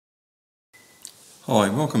Hi,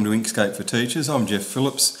 welcome to Inkscape for Teachers. I'm Geoff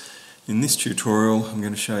Phillips. In this tutorial I'm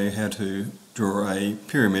going to show you how to draw a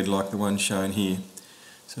pyramid like the one shown here.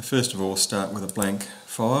 So first of all, start with a blank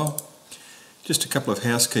file. Just a couple of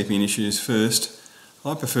housekeeping issues first.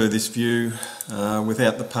 I prefer this view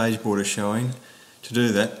without the page border showing. To do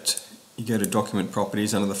that, you go to Document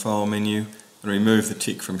Properties under the File menu and remove the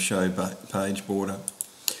tick from Show Page Border.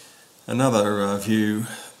 Another view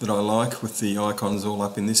that I like with the icons all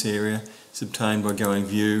up in this area is obtained by going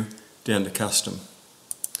View down to Custom.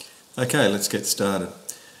 Okay, let's get started.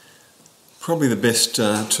 Probably the best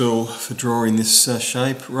tool for drawing this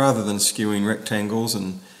shape, rather than skewing rectangles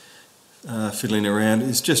and fiddling around,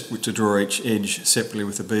 is just to draw each edge separately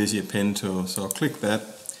with the Bezier Pen Tool. So I'll click that.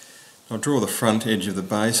 I'll draw the front edge of the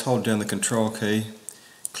base, hold down the Control key,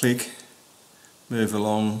 click, move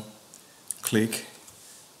along, click,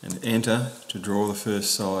 and enter to draw the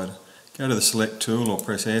first side. Go to the Select tool or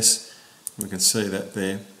press S. We can see that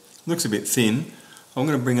there. It looks a bit thin. I'm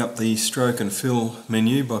going to bring up the Stroke and Fill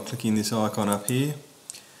menu by clicking this icon up here,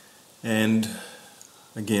 and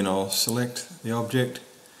again I'll select the object.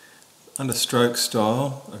 Under Stroke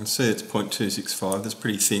Style I can see it's 0.265, that's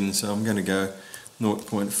pretty thin, so I'm going to go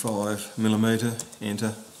 0.5mm,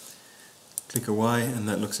 enter, click away, and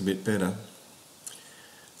that looks a bit better.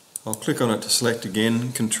 I'll click on it to select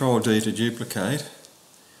again, Control D to duplicate,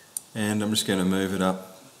 and I'm just going to move it up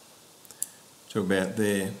to about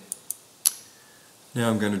there. Now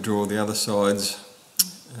I'm going to draw the other sides,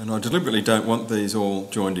 and I deliberately don't want these all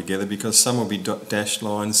joined together because some will be dashed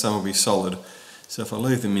lines, some will be solid. So if I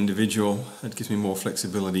leave them individual, it gives me more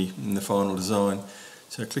flexibility in the final design.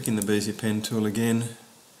 So clicking the Bezier Pen Tool again,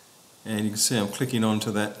 and you can see I'm clicking onto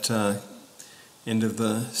that end of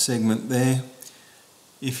the segment there.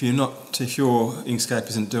 If your Inkscape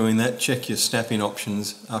isn't doing that, check your snapping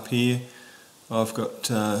options up here. I've got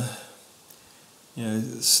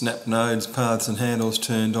snap nodes, paths and handles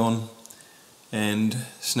turned on, and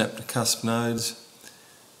snap to cusp nodes,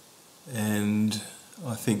 and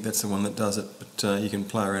I think that's the one that does it, but you can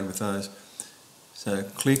play around with those. So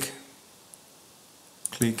click,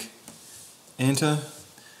 click, enter,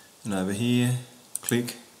 and over here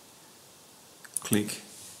click, click,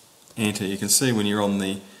 enter. You can see when you're on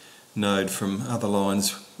the node from other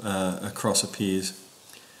lines a cross appears.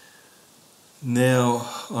 Now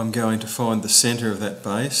I'm going to find the centre of that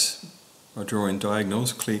base by drawing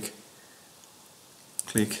diagonals. Click,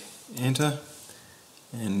 click, enter,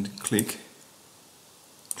 and click,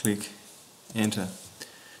 click, enter.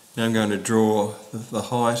 Now I'm going to draw the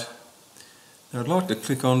height. Now I'd like to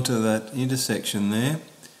click onto that intersection there,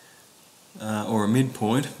 or a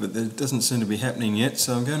midpoint, but it doesn't seem to be happening yet,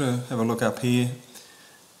 so I'm going to have a look up here.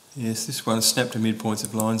 Yes, this one, snap to midpoints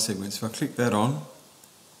of line segments. If I click that on,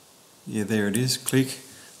 yeah, there it is. Click,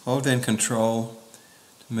 hold down Control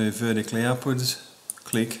to move vertically upwards,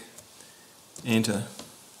 click, enter,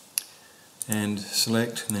 and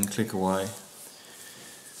select, and then click away.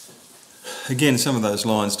 Again, some of those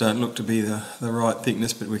lines don't look to be the right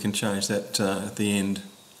thickness, but we can change that at the end.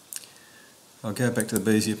 I'll go back to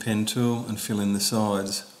the Bezier Pen Tool and fill in the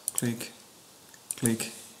sides. Click,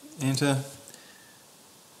 click, enter,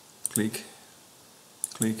 click,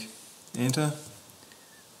 click, enter.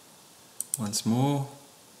 Once more,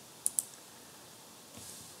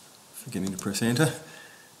 forgetting to press enter,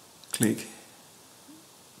 click,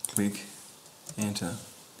 click, enter,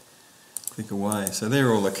 click away. So there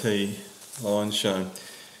are all the key lines shown.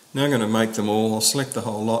 Now I'm going to make them all. I'll select the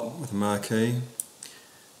whole lot with a marquee,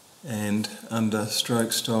 and under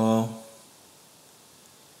Stroke Style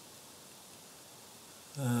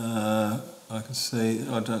I can see,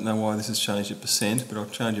 I don't know why this has changed to percent, but I'll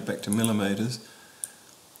change it back to millimetres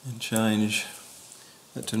and change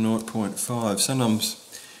that to 0.5.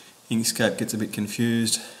 Sometimes Inkscape gets a bit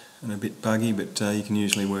confused and a bit buggy, but you can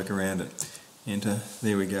usually work around it. Enter,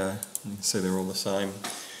 there we go. You can see they're all the same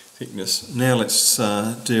thickness. Now let's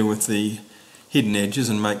deal with the hidden edges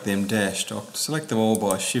and make them dashed. I'll select them all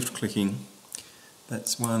by shift clicking.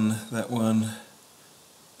 That's one, that one,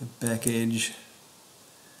 the back edge.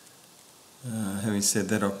 Having said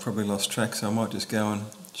that, I've probably lost track, so I might just go and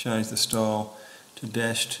change the style to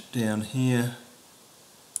dashed down here.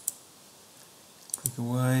 Click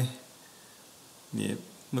away. Yeah,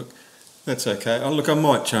 look, that's okay. Oh, look, I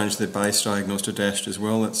might change the base diagonals to dashed as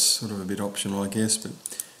well. That's sort of a bit optional, I guess, but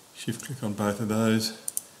shift click on both of those,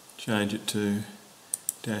 change it to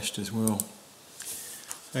dashed as well.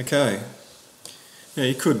 Okay, now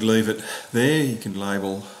you could leave it there. You can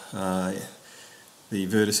label the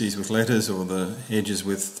vertices with letters or the edges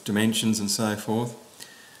with dimensions and so forth.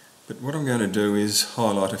 But what I'm going to do is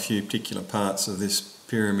highlight a few particular parts of this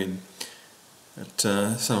pyramid. It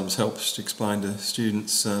sometimes helps to explain to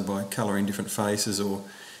students by colouring different faces, or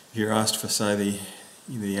if you're asked for, say,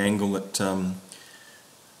 the angle that a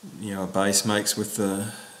base makes with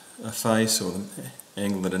a face, or the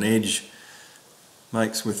angle that an edge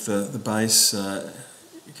makes with the base,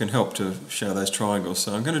 it can help to show those triangles.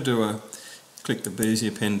 So I'm going to click the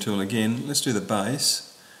Bezier Pen Tool again. Let's do the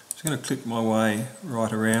base. I'm just going to click my way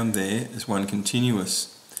right around there as one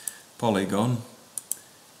continuous polygon,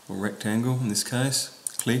 or rectangle in this case.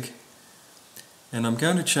 Click. And I'm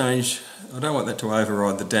going to change, I don't want that to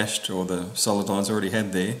override the dashed or the solid lines I already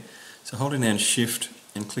had there. So holding down Shift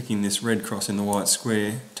and clicking this red cross in the white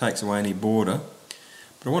square takes away any border.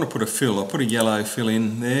 But I want to put a fill. I'll put a yellow fill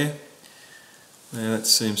in there. Now that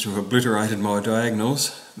seems to have obliterated my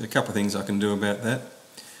diagonals. There are a couple of things I can do about that.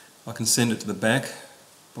 I can send it to the back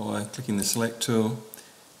by clicking the Select tool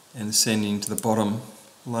and sending to the bottom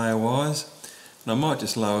layer wise. And I might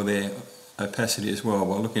just lower their opacity as well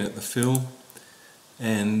by looking at the fill,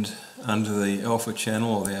 and under the alpha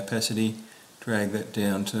channel, or the opacity, drag that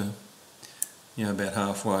down to about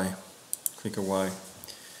halfway. Click away.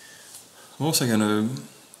 I'm also going to,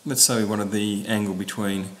 let's say we wanted the angle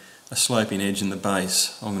between a sloping edge and the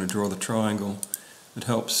base. I'm going to draw the triangle that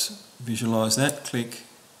helps visualise that. Click,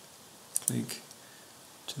 click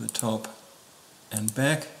to the top and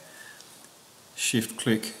back. Shift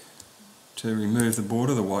click to remove the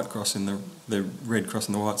border, the white cross in the red cross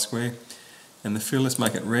in the white square. And the fill, let's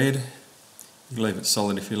make it red. You can leave it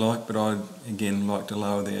solid if you like, but I again like to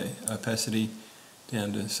lower the opacity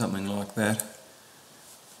down to something like that.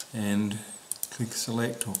 And click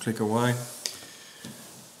Select or click away.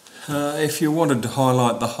 If you wanted to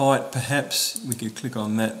highlight the height, perhaps we could click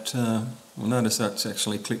on that. Well, notice that's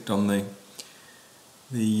actually clicked on the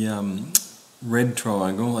red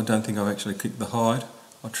triangle. I don't think I've actually clicked the height.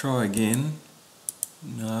 I'll try again.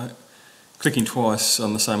 No. Clicking twice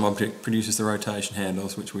on the same object produces the rotation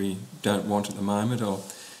handles, which we don't want at the moment, or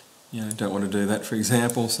don't want to do that, for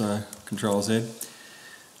example, so Control Z.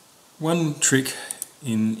 One trick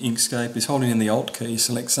in Inkscape is holding in the Alt key,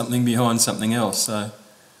 select something behind something else. So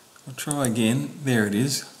I'll try again. There it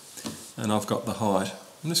is, and I've got the height.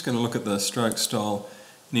 I'm just going to look at the stroke style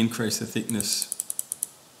and increase the thickness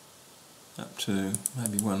up to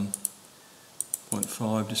maybe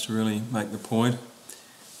 1.5 just to really make the point,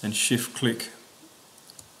 and Shift click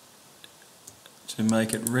to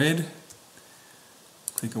make it red.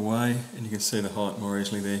 Click away and you can see the height more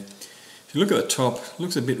easily there. If you look at the top, it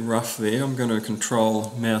looks a bit rough there. I'm going to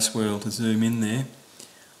Control mouse wheel to zoom in there.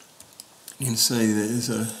 You can see there's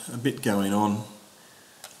a bit going on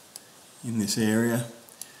in this area.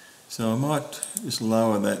 So I might just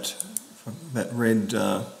lower that red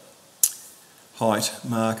height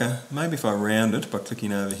marker. Maybe if I round it by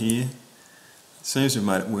clicking over here. It seems to have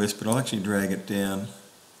made it worse, but I'll actually drag it down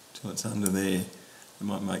till it's under there. It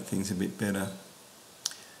might make things a bit better.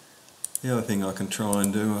 The other thing I can try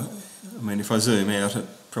and do, I mean, if I zoom out, it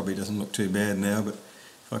probably doesn't look too bad now, but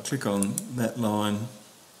if I click on that line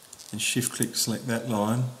and Shift click select that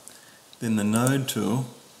line, then the node tool,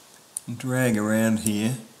 and drag around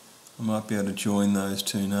here, I might be able to join those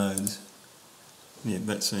two nodes. Yeah,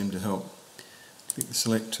 that seemed to help. Click the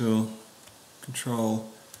Select tool, Control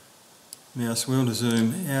mouse wheel to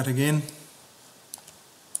zoom out again,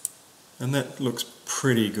 and that looks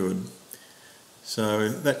pretty good. So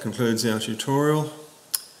that concludes our tutorial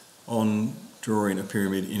on drawing a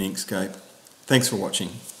pyramid in Inkscape. Thanks for watching.